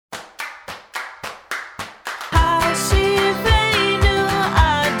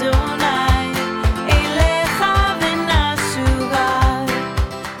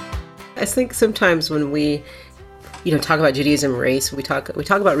I think sometimes when we, talk about Judaism, race, we talk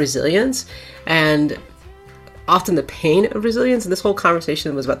about resilience, and often the pain of resilience. And this whole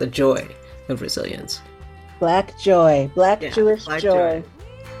conversation was about the joy of resilience. Black joy, Black Jewish Black joy.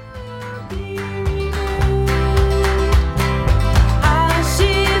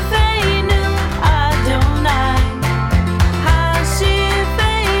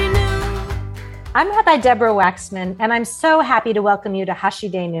 I'm Rabbi Deborah Waxman, and I'm so happy to welcome you to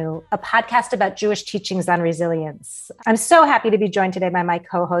Hashidenu, a podcast about Jewish teachings on resilience. I'm so happy to be joined today by my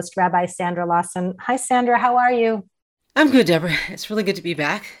co-host, Rabbi Sandra Lawson. Hi, Sandra. How are you? I'm good, Deborah. It's really good to be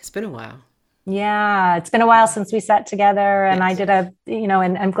back. It's been a while. Yeah, it's been a while since we sat together, and Yes. I did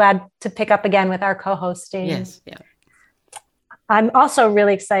and I'm glad to pick up again with our co-hosting. Yes, yeah. I'm also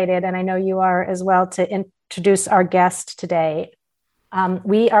really excited, and I know you are as well, to introduce our guest today.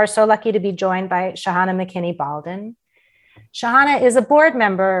 We are so lucky to be joined by Shahana McKinney-Baldin. Shahana is a board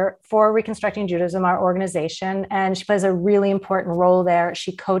member for Reconstructing Judaism, our organization, and she plays a really important role there.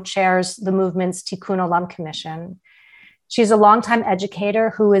 She co-chairs the movement's Tikkun Olam Commission. She's a longtime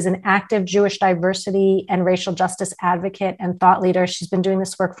educator who is an active Jewish diversity and racial justice advocate and thought leader. She's been doing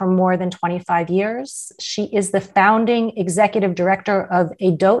this work for more than 25 years. She is the founding executive director of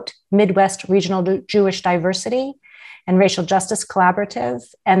ADOT, Midwest Regional Jewish Diversity and Racial Justice Collaborative,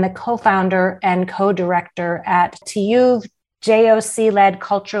 and the co-founder and co-director at TIUV, JOC-led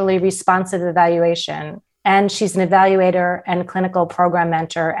Culturally Responsive Evaluation. And she's an evaluator and clinical program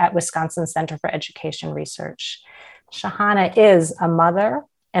mentor at Wisconsin Center for Education Research. Shahana is a mother,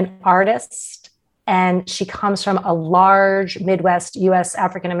 an artist, and she comes from a large Midwest U.S.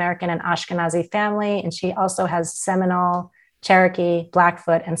 African-American and Ashkenazi family, and she also has Seminole, Cherokee,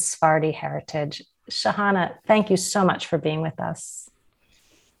 Blackfoot, and Sephardi heritage. Shahana, thank you so much for being with us.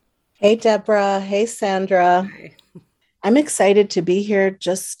 Hey, Deborah. Hey, Sandra. Hi. I'm excited to be here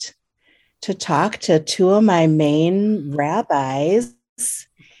just to talk to two of my main rabbis.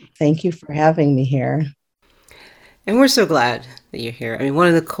 Thank you for having me here. And we're so glad that you're here. I mean, one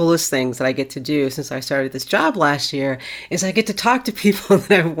of the coolest things that I get to do since I started this job last year is I get to talk to people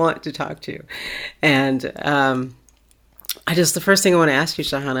that I want to talk to. And the first thing I want to ask you,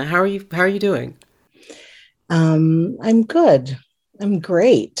 Shahana, how are you doing? I'm good. I'm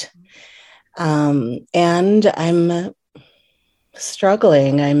great. And I'm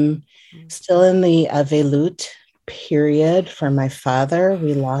struggling. I'm still in the Avelut period for my father.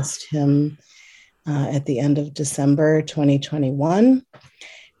 We lost him at the end of December 2021.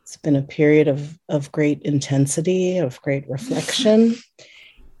 It's been a period of great intensity, of great reflection.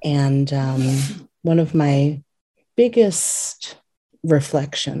 And one of my biggest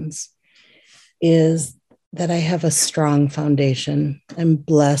reflections is that I have a strong foundation. I'm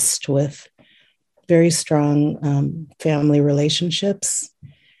blessed with very strong family relationships.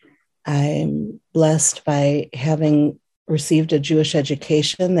 I'm blessed by having received a Jewish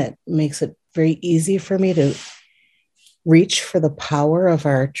education that makes it very easy for me to reach for the power of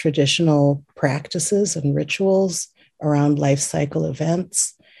our traditional practices and rituals around life cycle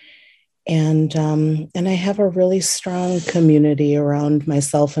events. And I have a really strong community around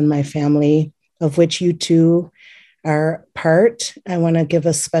myself and my family, of which you two are part. I want to give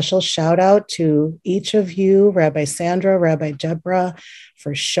a special shout out to each of you, Rabbi Sandra, Rabbi Deborah,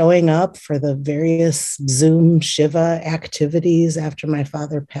 for showing up for the various Zoom Shiva activities after my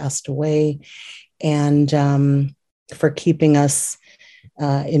father passed away, and for keeping us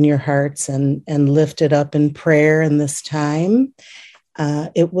in your hearts and lifted up in prayer in this time.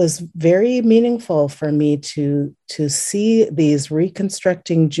 It was very meaningful for me to see these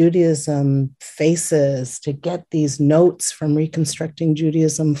Reconstructing Judaism faces, to get these notes from Reconstructing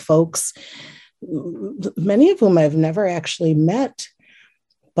Judaism folks, many of whom I've never actually met,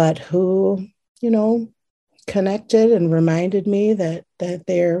 but who, connected and reminded me that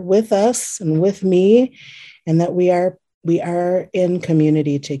they're with us and with me, and that we are in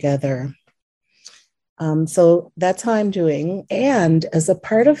community together. So that's how I'm doing. And as a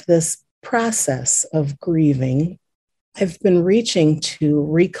part of this process of grieving, I've been reaching to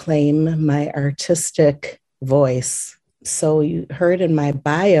reclaim my artistic voice. So you heard in my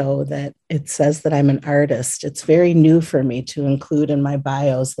bio that it says that I'm an artist. It's very new for me to include in my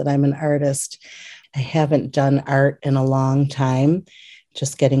bios that I'm an artist. I haven't done art in a long time.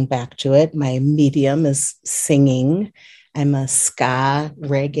 Just getting back to it. My medium is singing. I'm a ska,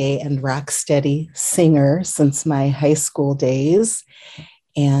 reggae, and rocksteady singer since my high school days.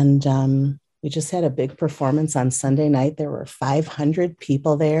 And we just had a big performance on Sunday night. There were 500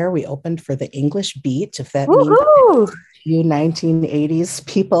 people there. We opened for the English Beat, if that means you 1980s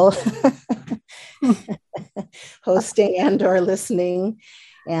people hosting and or listening.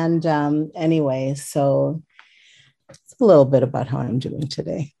 And anyway, so it's a little bit about how I'm doing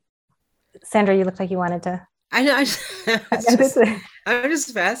today. Sandra, you look like you wanted to. I know. I'm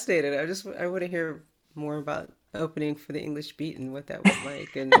just fascinated. I want to hear more about opening for the English Beat and what that was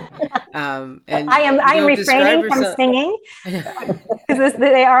like. And I am refraining from singing because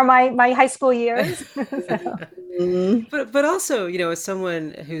they are my high school years. So. But also, as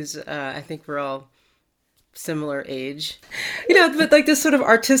someone who's I think we're all similar age, but like this sort of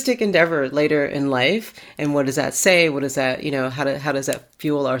artistic endeavor later in life, and what does that say? What does that, how does that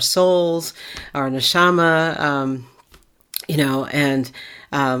fuel our souls, our neshama? And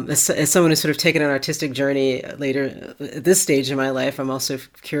as someone who's sort of taken an artistic journey later at this stage in my life, I'm also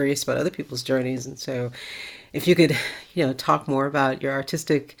curious about other people's journeys. And so if you could, talk more about your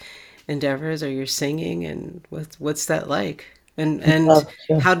artistic endeavors or your singing and what's that like? And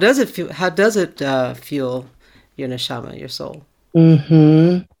how does it feel? How does it fuel your neshama, your soul?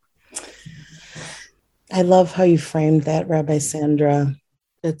 Mm-hmm. I love how you framed that, Rabbi Sandra.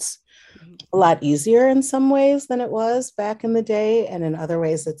 It's a lot easier in some ways than it was back in the day, and in other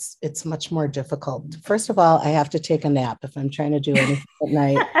ways, it's much more difficult. First of all, I have to take a nap if I'm trying to do anything at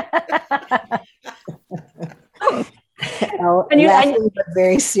night. But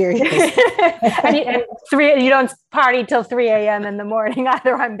very serious. and you don't party till 3 a.m. in the morning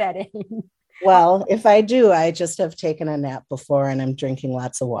either. I'm betting. Well, if I do, I just have taken a nap before, and I'm drinking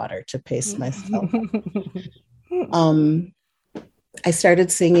lots of water to pace myself. I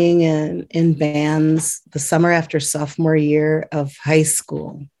started singing in bands the summer after sophomore year of high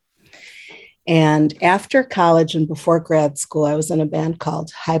school. And after college and before grad school, I was in a band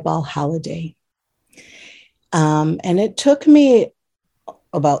called Highball Holiday. And it took me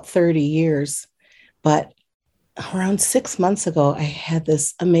about 30 years, but around 6 months ago, I had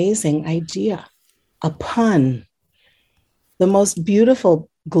this amazing idea, a pun, the most beautiful,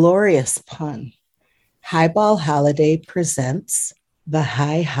 glorious pun. Highball Holiday presents the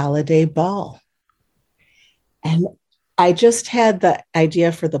High Holiday Ball. And I just had the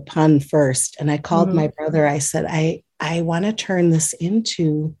idea for the pun first. And I called my brother. I said, I want to turn this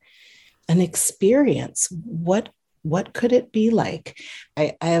into an experience. What could it be like?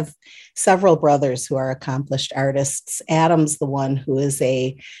 I have several brothers who are accomplished artists. Adam's the one who is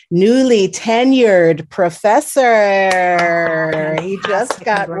a newly tenured professor. He just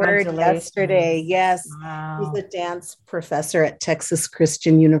got word yesterday. Yes, wow. He's a dance professor at Texas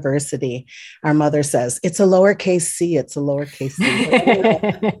Christian University. Our mother says, it's a lowercase c, it's a lowercase c.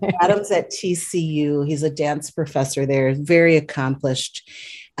 Adam's at TCU. He's a dance professor there, very accomplished.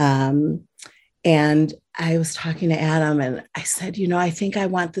 And I was talking to Adam and I said, I think I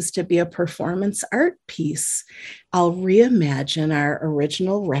want this to be a performance art piece. I'll reimagine our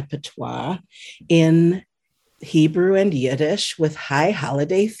original repertoire in Hebrew and Yiddish with high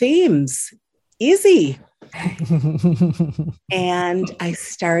holiday themes. Easy. And I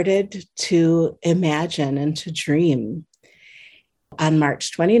started to imagine and to dream. On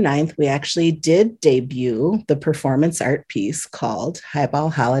March 29th, we actually did debut the performance art piece called Highball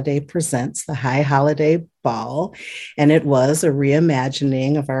Holiday Presents the High Holiday Ball. And it was a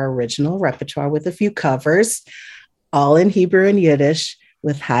reimagining of our original repertoire with a few covers, all in Hebrew and Yiddish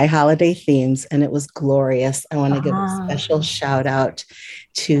with high holiday themes. And it was glorious. I want to give a special shout out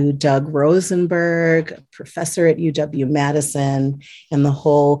to Doug Rosenberg, a professor at UW-Madison, and the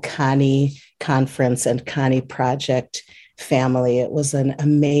whole Connie Conference and Connie Project family. It was an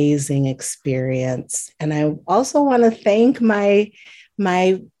amazing experience. And I also want to thank my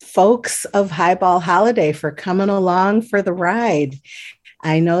folks of Highball Holiday for coming along for the ride.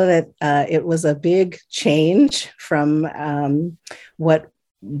 I know that it was a big change from what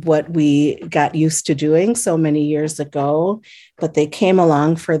we got used to doing so many years ago, but they came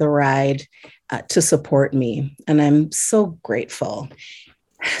along for the ride to support me. And I'm so grateful.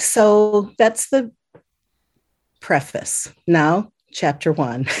 So that's the preface. Now, chapter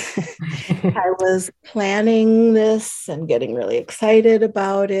 1. I was planning this and getting really excited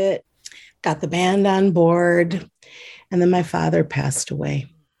about it, got the band on board, and then my father passed away.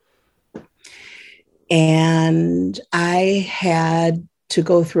 And I had to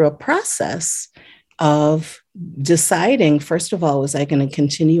go through a process of deciding, first of all, was I going to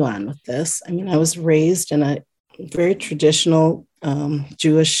continue on with this? I mean, I was raised in a very traditional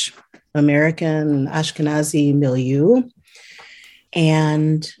Jewish American Ashkenazi milieu.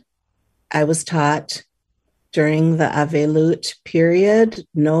 And I was taught during the Avelut period,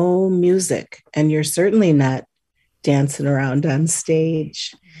 no music. And you're certainly not dancing around on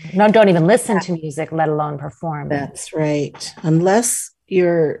stage. No, don't even listen to music, let alone perform. That's right. Unless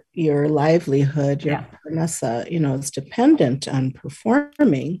your livelihood, your parnasa, is dependent on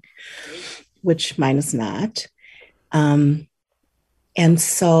performing, which mine is not. And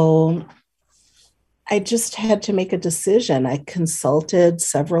so I just had to make a decision. I consulted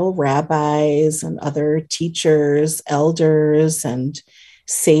several rabbis and other teachers, elders, and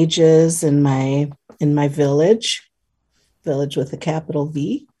sages in my village with a capital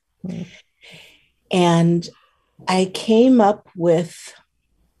V. Mm-hmm. And I came up with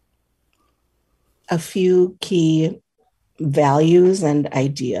a few key values and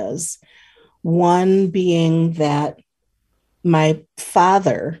ideas. One being that my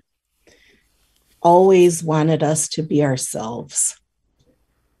father always wanted us to be ourselves.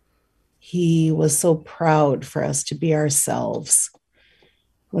 He was so proud for us to be ourselves.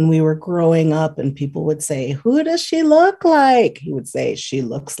 When we were growing up and people would say, "Who does she look like?" He would say, "She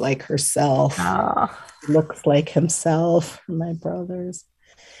looks like herself." Oh. Looks like himself, my brothers.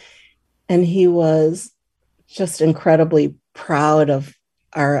 And he was just incredibly proud of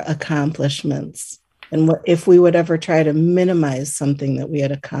our accomplishments. And if we would ever try to minimize something that we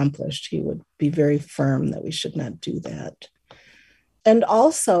had accomplished, he would be very firm that we should not do that. And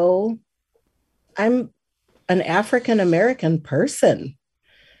also, I'm an African-American person.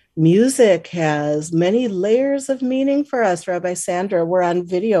 Music has many layers of meaning for us. Rabbi Sandra, we're on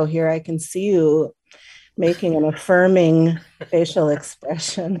video here. I can see you making an affirming facial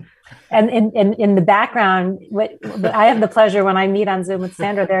expression. And in the background, what I have the pleasure when I meet on Zoom with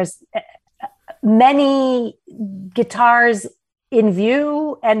Sandra, there's many guitars in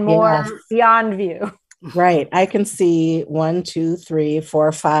view and more beyond view. Right. I can see 1, 2, 3,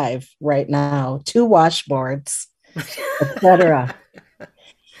 4, 5 right now, 2 washboards, etc.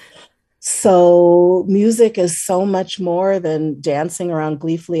 So music is so much more than dancing around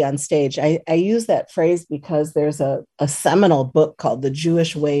gleefully on stage. I use that phrase because there's a seminal book called The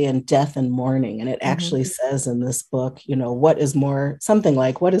Jewish Way in Death and Mourning. And it actually says in this book, what is more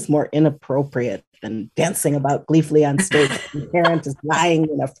inappropriate than dancing about gleefully on stage when the parent is lying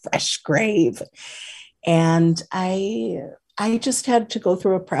in a fresh grave. And I just had to go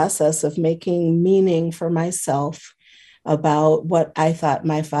through a process of making meaning for myself about what I thought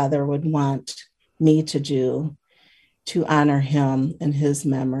my father would want me to do to honor him and his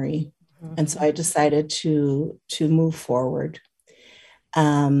memory. Mm-hmm. And so I decided to move forward.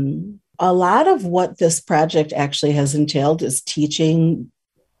 A lot of what this project actually has entailed is teaching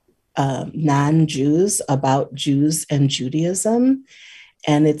non-Jews about Jews and Judaism.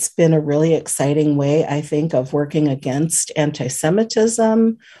 And it's been a really exciting way, I think, of working against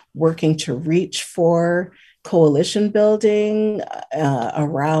anti-Semitism, working to reach for coalition building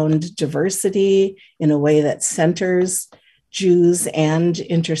around diversity in a way that centers Jews and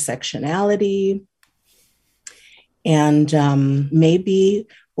intersectionality. And maybe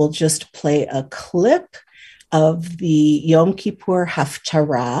we'll just play a clip of the Yom Kippur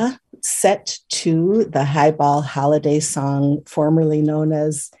Haftarah set to the Haibal holiday song, formerly known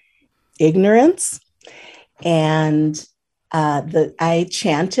as Ignorance. And I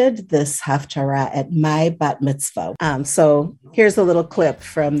chanted this Haftarah at my bat mitzvah. So here's a little clip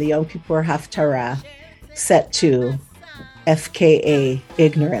from the Yom Kippur Haftarah set to FKA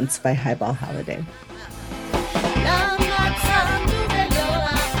Ignorance by Haibal Holiday.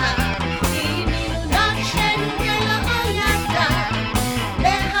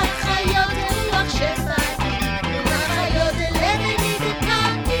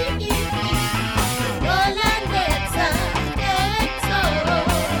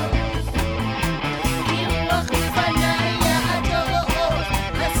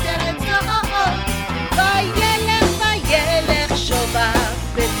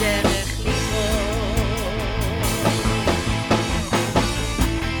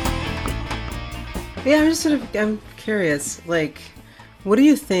 Yeah, I'm curious, what do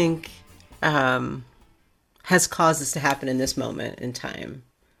you think has caused this to happen in this moment in time?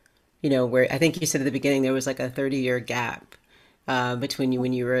 Where I think you said at the beginning there was a 30-year gap between you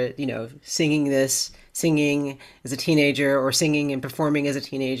when you were, singing as a teenager or singing and performing as a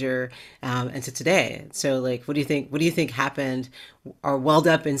teenager and to today. So what do you think happened or welled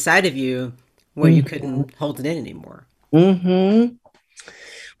up inside of you where you couldn't hold it in anymore? Mm-hmm.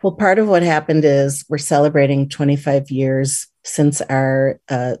 Well, part of what happened is we're celebrating 25 years since our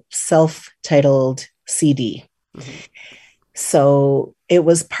self-titled CD. Mm-hmm. So it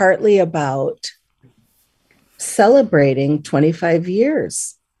was partly about celebrating 25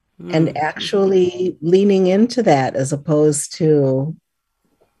 years and actually leaning into that as opposed to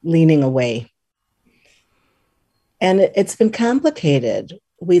leaning away. And it's been complicated.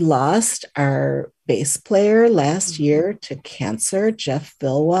 we lost our bass player last year to cancer, Jeff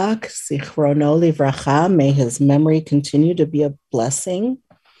Bilwak, Zichrono Livracha. May his memory continue to be a blessing.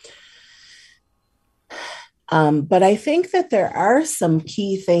 But I think that there are some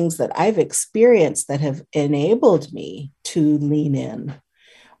key things that I've experienced that have enabled me to lean in.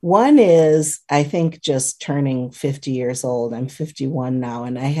 One is, I think, just turning 50 years old. I'm 51 now,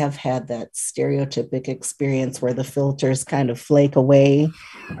 and I have had that stereotypic experience where the filters kind of flake away,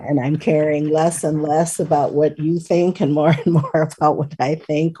 and I'm caring less and less about what you think and more about what I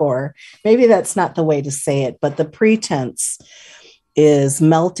think. Or maybe that's not the way to say it, but the pretense is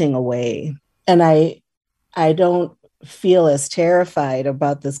melting away. And I don't feel as terrified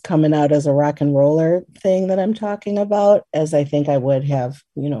about this coming out as a rock and roller thing that I'm talking about as I think I would have,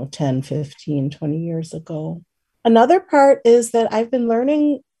 10, 15, 20 years ago. Another part is that I've been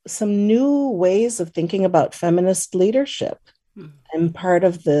learning some new ways of thinking about feminist leadership. I'm part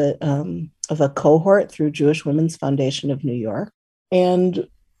of of a cohort through Jewish Women's Foundation of New York, and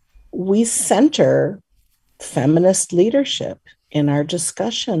we center feminist leadership in our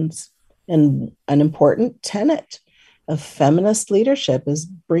discussions. And an important tenet of feminist leadership is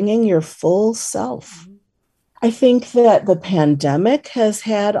bringing your full self. I think that the pandemic has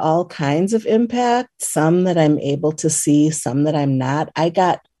had all kinds of impact, some that I'm able to see, some that I'm not.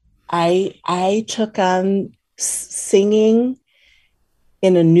 I took on singing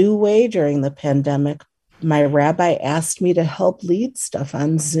in a new way during the pandemic. My rabbi asked me to help lead stuff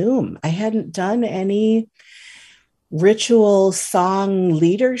on Zoom. I hadn't done any ritual song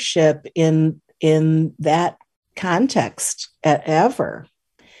leadership in that context ever.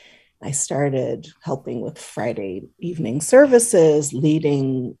 I started helping with Friday evening services,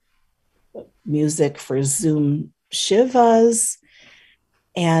 leading music for Zoom Shivas,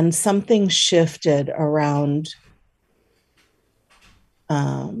 and something shifted around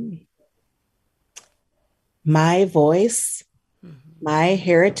my voice, my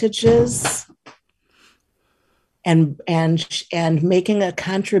heritages, and making a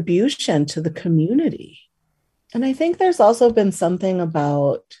contribution to the community. And I think there's also been something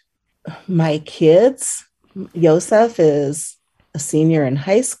about my kids. Yosef is a senior in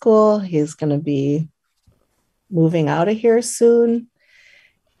high school. He's going to be moving out of here soon.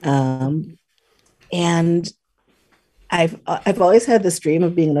 And I've always had this dream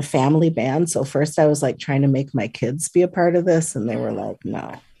of being in a family band. So first I was like trying to make my kids be a part of this, and they were like,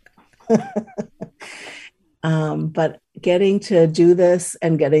 no. But getting to do this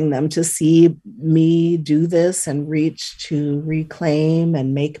and getting them to see me do this and reach to reclaim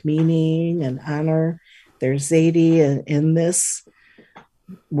and make meaning and honor their Zadie in this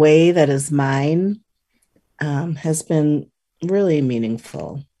way that is mine has been really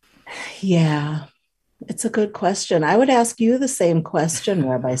meaningful. Yeah, it's a good question. I would ask you the same question,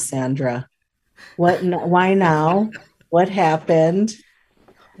 Rabbi Sandra. Why now? What happened?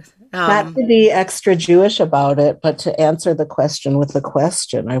 Not to be extra Jewish about it, but to answer the question with the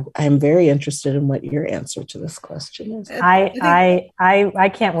question. I'm very interested in what your answer to this question is. I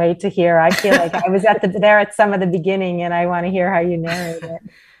can't wait to hear. I feel like I was there at some of the beginning, and I want to hear how you narrate it.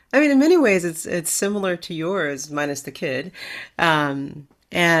 I mean, in many ways, it's similar to yours, minus the kid, and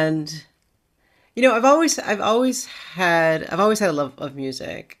I've always had a love of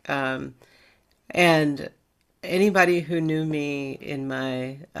music, and anybody who knew me in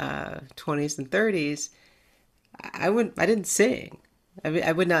my 20s and 30s, I didn't sing.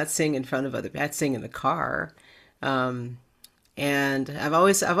 I would not sing in front of other people. I'd sing in the car, and I've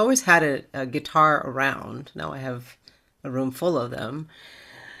always had a guitar around. Now I have a room full of them.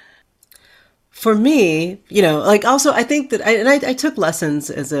 For me, also I think that I took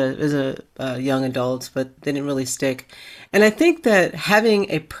lessons as a young adult, but they didn't really stick. And I think that having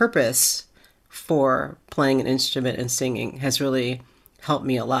a purpose for playing an instrument and singing has really helped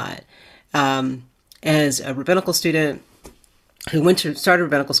me a lot. As a rabbinical student who started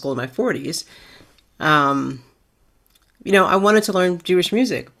rabbinical school in my 40s, I wanted to learn Jewish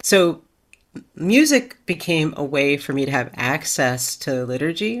music. So music became a way for me to have access to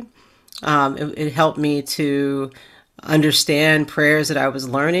liturgy. It helped me to understand prayers that I was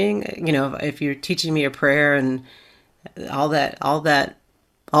learning. If you're teaching me a prayer and all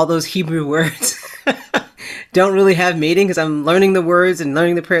those Hebrew words don't really have meaning because I'm learning the words and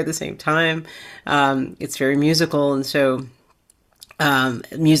learning the prayer at the same time. It's very musical. And so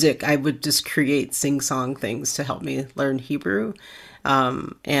music, I would just create sing-song things to help me learn Hebrew.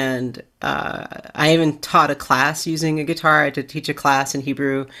 And I even taught a class using a guitar. I had to teach a class in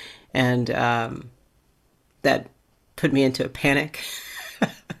Hebrew, and that put me into a panic.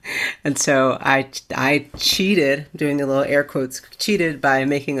 And so I cheated, doing the little air quotes, cheated by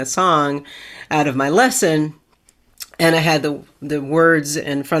making a song out of my lesson. And I had the words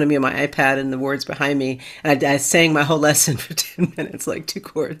in front of me on my iPad and the words behind me. And I sang my whole lesson for 10 minutes, like 2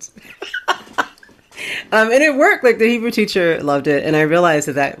 chords. And it worked. Like the Hebrew teacher loved it. And I realized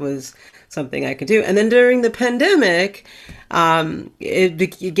that that was something I could do. And then during the pandemic,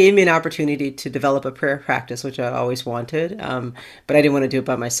 it gave me an opportunity to develop a prayer practice, which I always wanted. But I didn't want to do it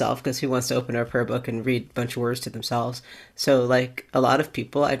by myself because who wants to open a prayer book and read a bunch of words to themselves? So like a lot of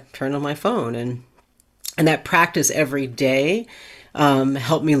people, I turned on my phone and that practice every day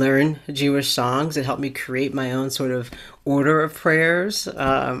helped me learn Jewish songs. It helped me create my own sort of order of prayers.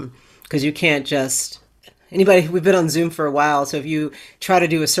 Because you can't just we've been on Zoom for a while, so if you try to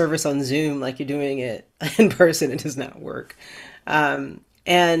do a service on Zoom like you're doing it in person, it does not work. And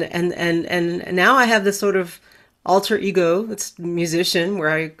now I have this sort of alter ego, it's musician, where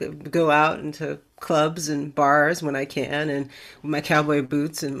I go out into clubs and bars when I can, and with my cowboy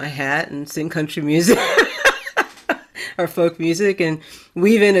boots and my hat, and sing country music or folk music, and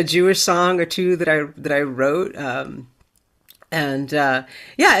weave in a Jewish song or two that I wrote. Yeah,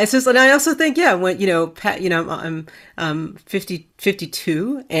 it's just, and I also think, yeah, when, I'm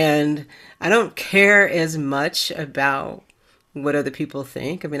 52 and I don't care as much about what other people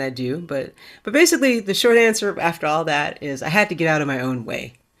think. I mean, I do, but basically the short answer after all that is I had to get out of my own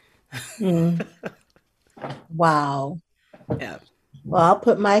way. Mm. Wow. Yeah. Well, I'll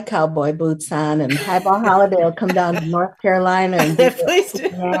put my cowboy boots on and Highball Holiday will come down to North Carolina and do Please do.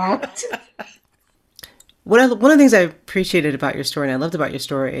 act. One of the things I appreciated about your story and I loved about your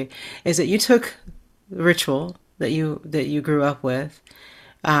story is that you took the ritual that you grew up with,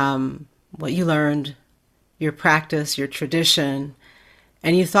 what you learned, your practice, your tradition,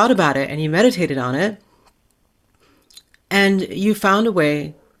 and you thought about it and you meditated on it, and you found a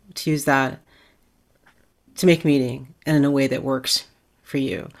way to use that to make meaning and in a way that works for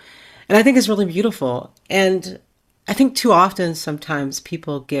you. And I think it's really beautiful. And I think too often sometimes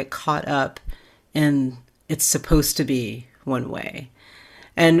people get caught up in it's supposed to be one way.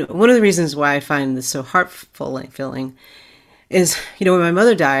 And one of the reasons why I find this so heartful feeling is, when my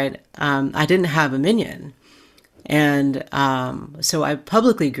mother died, I didn't have a minyan. And so I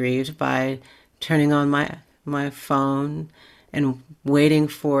publicly grieved by turning on my phone and waiting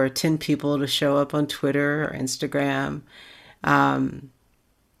for 10 people to show up on Twitter or Instagram. And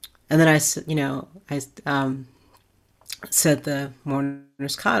then I said the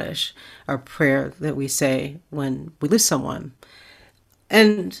Mourner's Kaddish, our prayer that we say when we lose someone.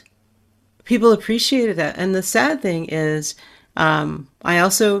 And people appreciated that. And the sad thing is, I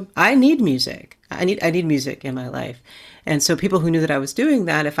need music. I need music in my life. And so people who knew that I was doing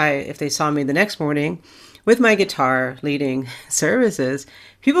that, if they saw me the next morning with my guitar leading services,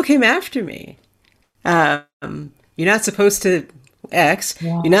 people came after me. You're not supposed to X.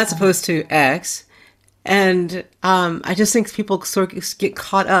 Yeah. You're not supposed to X. And I just think people sort of get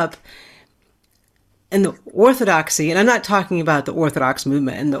caught up in the orthodoxy, and I'm not talking about the Orthodox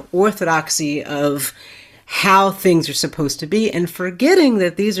movement, and the orthodoxy of how things are supposed to be, and forgetting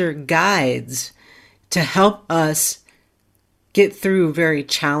that these are guides to help us get through very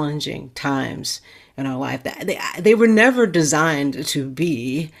challenging times in our life. They were never designed to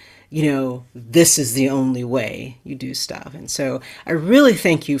be, this is the only way you do stuff. And so I really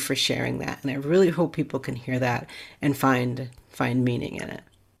thank you for sharing that. And I really hope people can hear that and find meaning in it.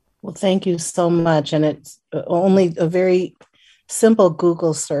 Well, thank you so much. And it's only a very simple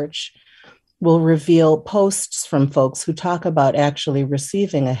Google search will reveal posts from folks who talk about actually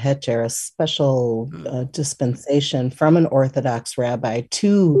receiving a heter, a special dispensation from an Orthodox rabbi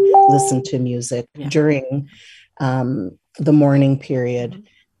to listen to music during the mourning period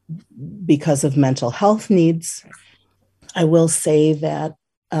because of mental health needs. I will say that,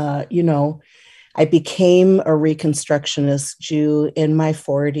 I became a Reconstructionist Jew in my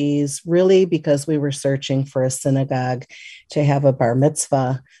 40s, really because we were searching for a synagogue to have a bar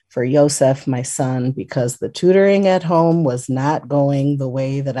mitzvah for Yosef, my son, because the tutoring at home was not going the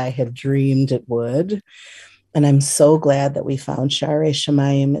way that I had dreamed it would. And I'm so glad that we found Shaarei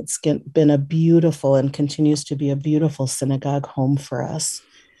Shamayim. It's been a beautiful and continues to be a beautiful synagogue home for us.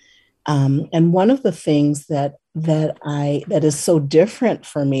 And one of the things that is so different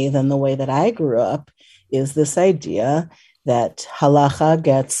for me than the way that I grew up is this idea that halacha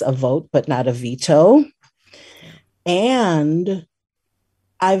gets a vote, but not a veto. And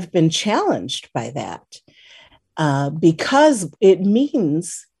I've been challenged by that because it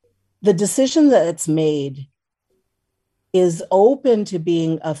means the decision that it's made is open to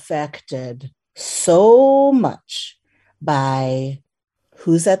being affected so much by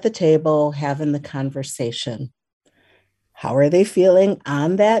who's at the table having the conversation? How are they feeling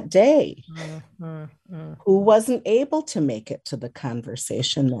on that day? Who wasn't able to make it to the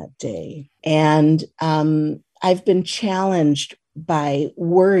conversation that day? And I've been challenged by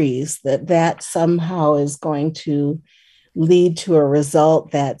worries that somehow is going to lead to a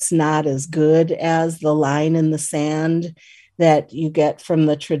result that's not as good as the line in the sand that you get from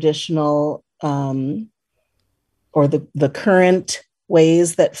the traditional or the current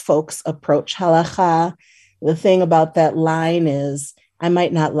ways that folks approach halakha. The thing about that line is I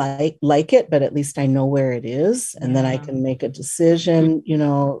might not like it, but at least I know where it is, and then I can make a decision. You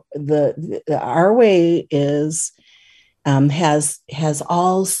know, our way is has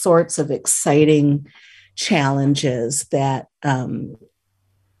all sorts of exciting challenges that I'm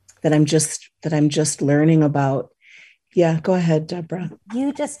just learning about. Yeah, go ahead, Deborah.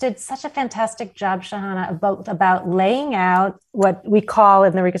 You just did such a fantastic job, Shahana, about laying out what we call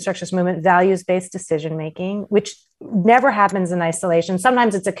in the Reconstructionist movement values-based decision-making, which never happens in isolation.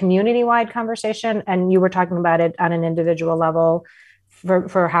 Sometimes it's a community-wide conversation, and you were talking about it on an individual level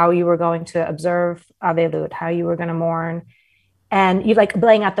for how you were going to observe Avelut, how you were going to mourn. And you like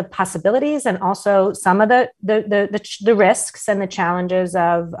laying out the possibilities and also some of the risks and the challenges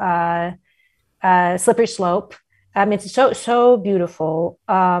of slippery slope. It's so beautiful.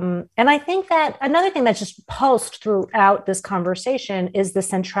 And I think that another thing that's just pulsed throughout this conversation is the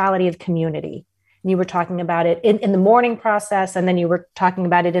centrality of community. And you were talking about it in the mourning process, and then you were talking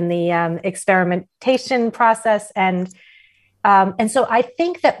about it in the experimentation process. And so I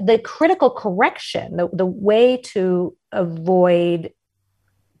think that the critical correction, the way to avoid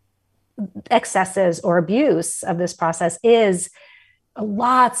excesses or abuse of this process is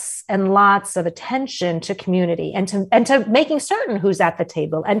lots and lots of attention to community and to making certain who's at the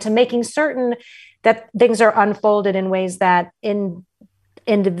table and to making certain that things are unfolded in ways that in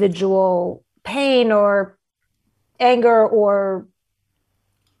individual pain or anger or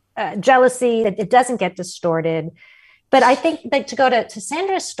jealousy, that it doesn't get distorted. But I think that to go to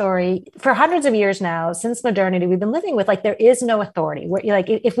Sandra's story, for hundreds of years now, since modernity, we've been living with like there is no authority. Like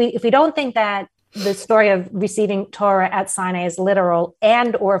if we don't think that the story of receiving Torah at Sinai is literal,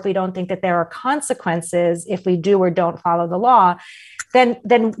 and or if we don't think that there are consequences if we do or don't follow the law, then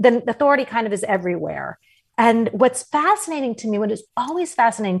authority kind of is everywhere. And what's fascinating to me, what is always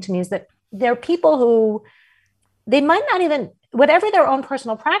fascinating to me, is that there are people who they might not even, whatever their own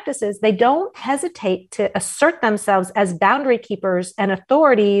personal practice is, they don't hesitate to assert themselves as boundary keepers and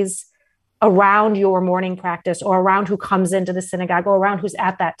authorities around your mourning practice or around who comes into the synagogue or around who's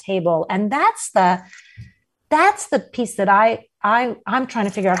at that table. And that's the piece that I'm trying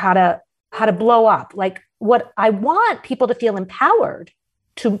to figure out how to blow up. Like what I want people to feel empowered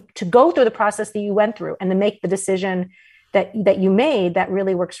to go through the process that you went through and to make the decision that you made that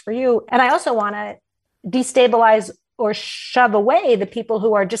really works for you. And I also want to destabilize or shove away the people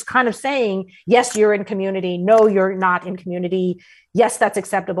who are just kind of saying, yes, you're in community. No, you're not in community. Yes, that's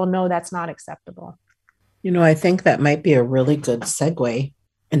acceptable. No, that's not acceptable. You know, I think that might be a really good segue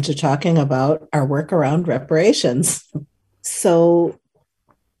into talking about our work around reparations. So,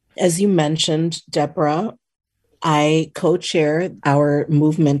 as you mentioned, Deborah, I co-chair our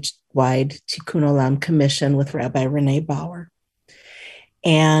movement-wide Tikkun Olam Commission with Rabbi Renee Bauer.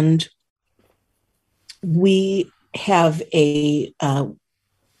 And we have a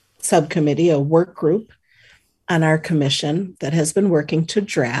subcommittee, a work group on our commission that has been working to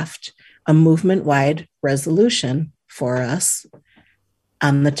draft a movement-wide resolution for us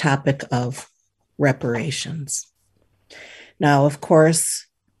on the topic of reparations. Now, of course,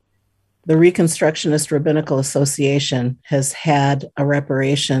 the Reconstructionist Rabbinical Association has had a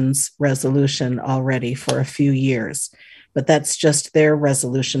reparations resolution already for a few years, but that's just their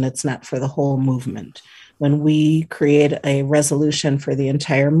resolution. It's not for the whole movement. When we create a resolution for the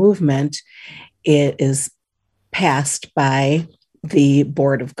entire movement, it is passed by the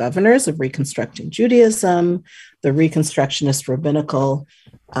Board of Governors of Reconstructing Judaism, the Reconstructionist Rabbinical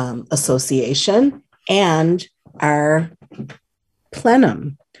Association, and our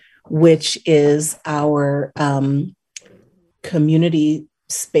plenum, which is our community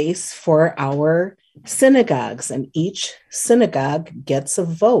space for our synagogues, and each synagogue gets a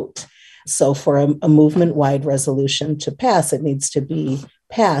vote. So for a movement-wide resolution to pass, it needs to be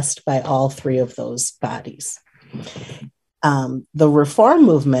passed by all three of those bodies. The Reform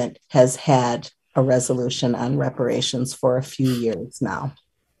movement has had a resolution on reparations for a few years now,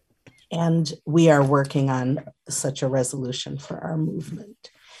 and we are working on such a resolution for our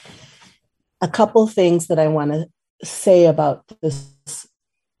movement. A couple things that I want to say about this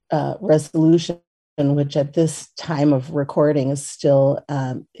resolution which at this time of recording is still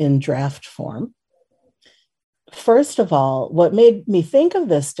in draft form. First of all, what made me think of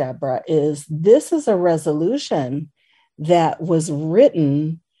this, Deborah, is this is a resolution that was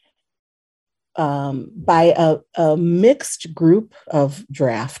written by a mixed group of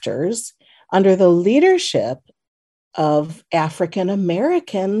drafters under the leadership of African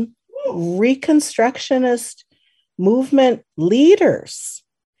American Reconstructionist movement leaders.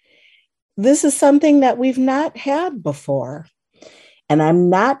 This is something that we've not had before. And I'm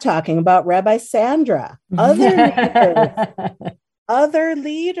not talking about Rabbi Sandra. Other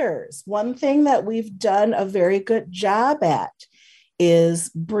leaders. One thing that we've done a very good job at is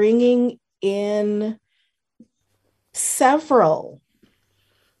bringing in several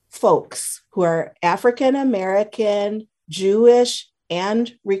folks who are African American, Jewish,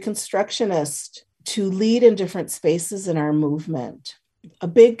 and Reconstructionist to lead in different spaces in our movement. A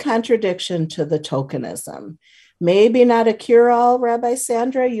big contradiction to the tokenism. Maybe not a cure-all, Rabbi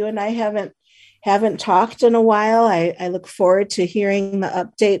Sandra. You and I haven't talked in a while. I look forward to hearing the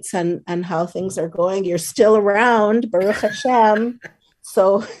updates on how things are going. You're still around, Baruch Hashem.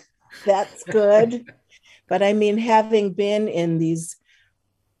 So that's good. But I mean, having been in these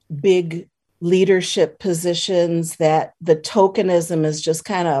big leadership positions, that the tokenism is just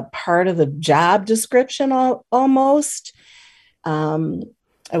kind of part of the job description almost.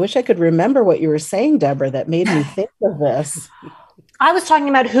 I wish I could remember what you were saying, Deborah, that made me think of this. I was talking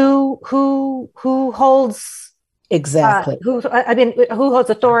about who holds exactly. Who holds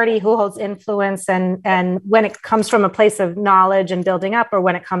authority, who holds influence, and when it comes from a place of knowledge and building up, or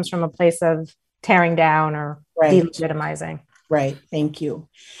when it comes from a place of tearing down or delegitimizing. Right. Thank you.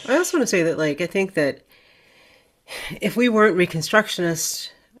 I also want to say that, I think that if we weren't Reconstructionist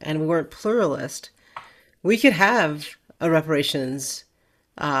and we weren't pluralist, we could have a reparations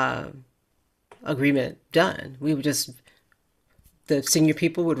agreement done. We would just, the senior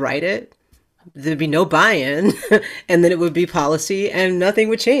people would write it. There'd be no buy-in, and then it would be policy, and nothing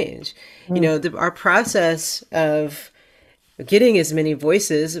would change. Our process of getting as many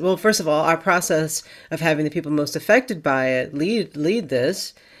voices. Well, first of all, our process of having the people most affected by it lead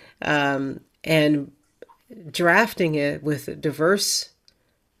this, and drafting it with a diverse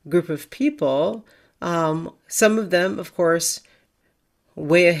group of people. Some of them, of course,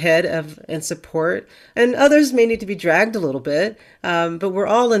 way ahead of and support, and others may need to be dragged a little bit, but we're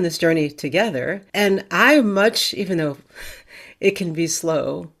all in this journey together. And even though it can be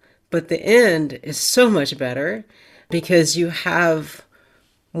slow, but the end is so much better because you have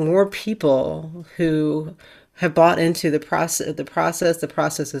more people who have bought into the process. The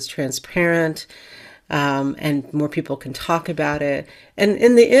process is transparent, and more people can talk about it. And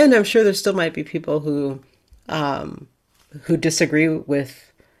in the end, I'm sure there still might be people who disagree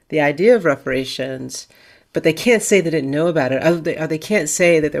with the idea of reparations, but they can't say they didn't know about it. Or they can't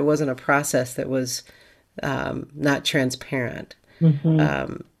say that there wasn't a process that was not transparent.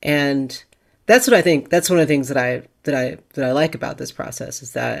 Mm-hmm. And that's what I think. That's one of the things that I like about this process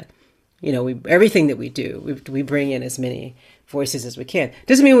is that, everything that we do, we bring in as many voices as we can.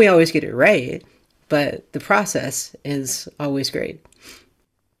 Doesn't mean we always get it right, but the process is always great.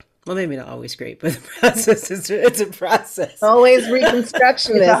 Well, maybe not always great, but the process it's a process. Always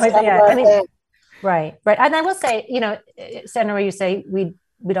Reconstructionist. Right. And I will say, Sandra, where you say we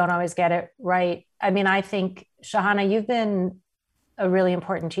don't always get it right. I mean, I think, Shahana, you've been a really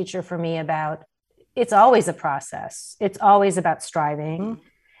important teacher for me about it's always a process. It's always about striving.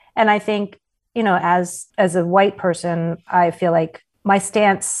 And I think, as a white person, I feel like my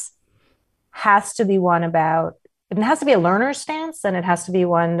stance has to be one about, it has to be a learner's stance, and it has to be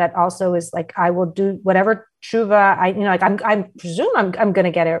one that also is like, I will do whatever tshuva I presume I'm going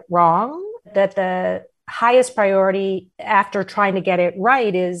to get it wrong, that the highest priority after trying to get it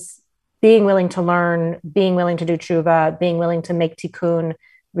right is being willing to learn, being willing to do tshuva, being willing to make tikkun,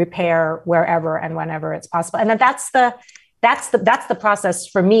 repair wherever and whenever it's possible. And that's the process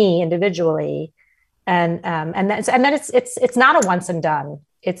for me individually. And then it's not a once and done.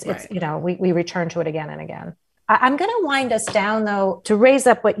 It's we return to it again and again. I'm going to wind us down, though, to raise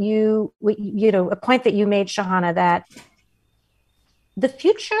up a point that you made, Shahana, that the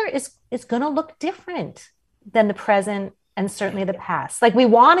future is going to look different than the present and certainly the past. Like, we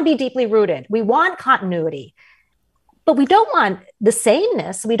want to be deeply rooted. We want continuity, but we don't want the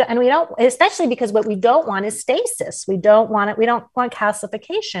sameness. We don't, especially because what we don't want is stasis. We don't want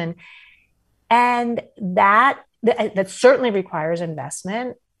calcification. And that certainly requires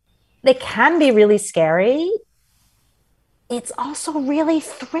investment. They can be really scary. It's also really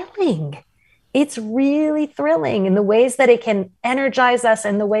thrilling. it's really thrilling in the ways that it can energize us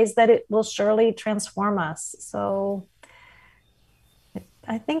and the ways that it will surely transform us. So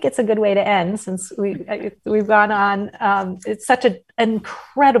I think it's a good way to end, since we've gone on. It's such an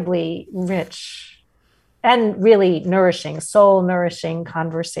incredibly rich and really nourishing, soul nourishing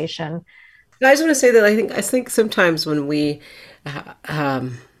conversation. I just want to say that I think sometimes when we,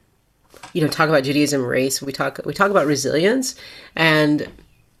 talk about Judaism, race, we talk about resilience, and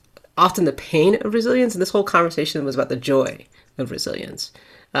often the pain of resilience. And this whole conversation was about the joy of resilience,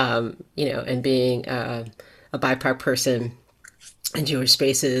 and being a BIPOC person in Jewish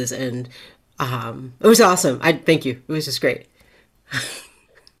spaces, and it was awesome. I thank you. It was just great.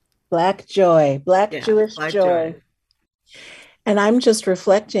 Black joy, Jewish joy. And I'm just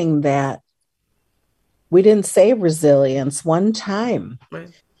reflecting that we didn't say resilience one time, right,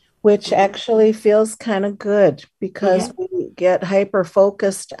 which actually feels kind of good, because we get hyper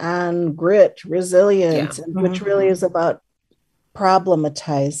focused on grit, resilience, which really is about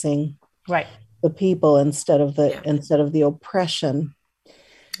problematizing the people instead of the oppression.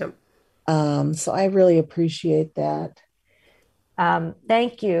 Yep. So I really appreciate that.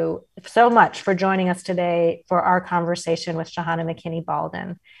 Thank you so much for joining us today for our conversation with Shahana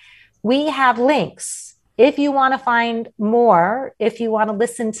McKinney-Baldin. We have links. If you want to find more, if you want to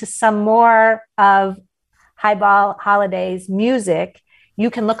listen to some more of Haibal Holiday's music, you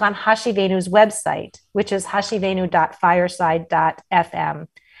can look on Hashivenu's website, which is hashivenu.fireside.fm.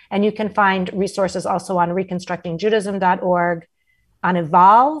 And you can find resources also on reconstructingjudaism.org, on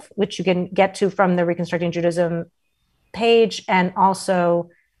Evolve, which you can get to from the Reconstructing Judaism page, and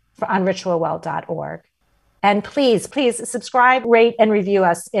also on ritualwell.org. And please subscribe, rate, and review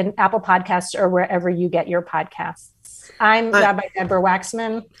us in Apple Podcasts or wherever you get your podcasts. I'm Rabbi Deborah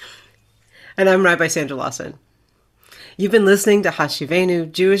Waxman. And I'm Rabbi Sandra Lawson. You've been listening to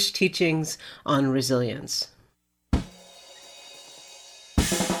Hashivenu, Jewish Teachings on Resilience.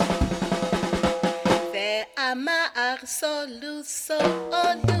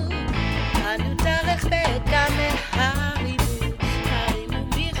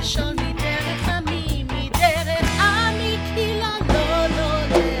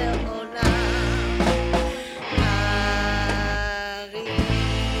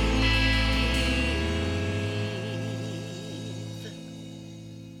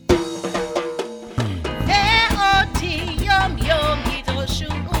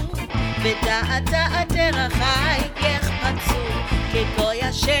 ודעת דרכי יחפצו, כגוי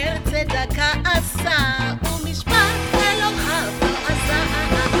אשר צדקה עשה, ומשפט אלוהיו לא עשה.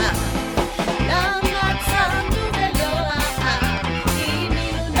 למה צמנו ולא ראה,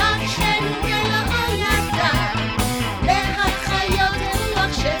 הנינו נפשנו ולא ידע, להחיות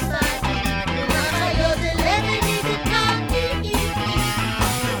רוח שפעתי, ולחיות לב נדכאי,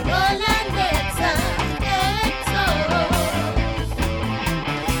 לא לנצח אצור.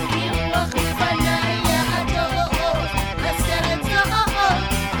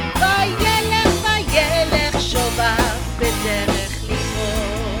 בדרך ליבו.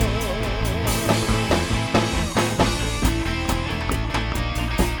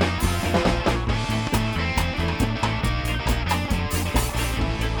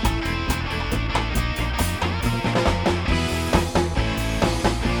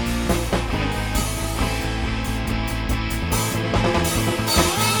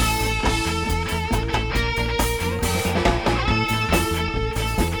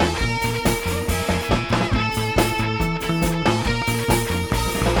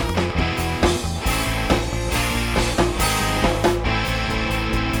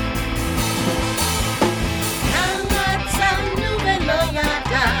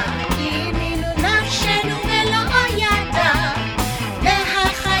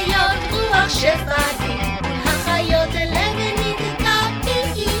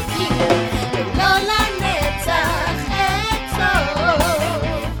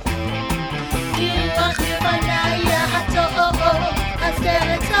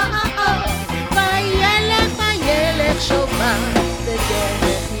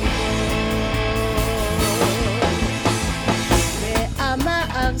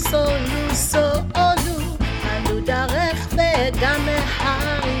 גם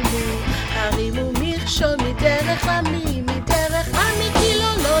הרימו מכשול מדרך עמי, כי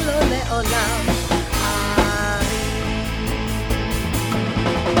לא לעולם.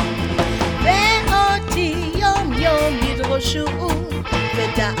 ואותי יום יום ידרשו,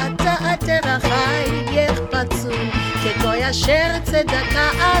 ודעת דרכי יחפצו, כגוי אשר צדקה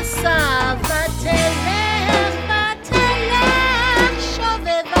עשה.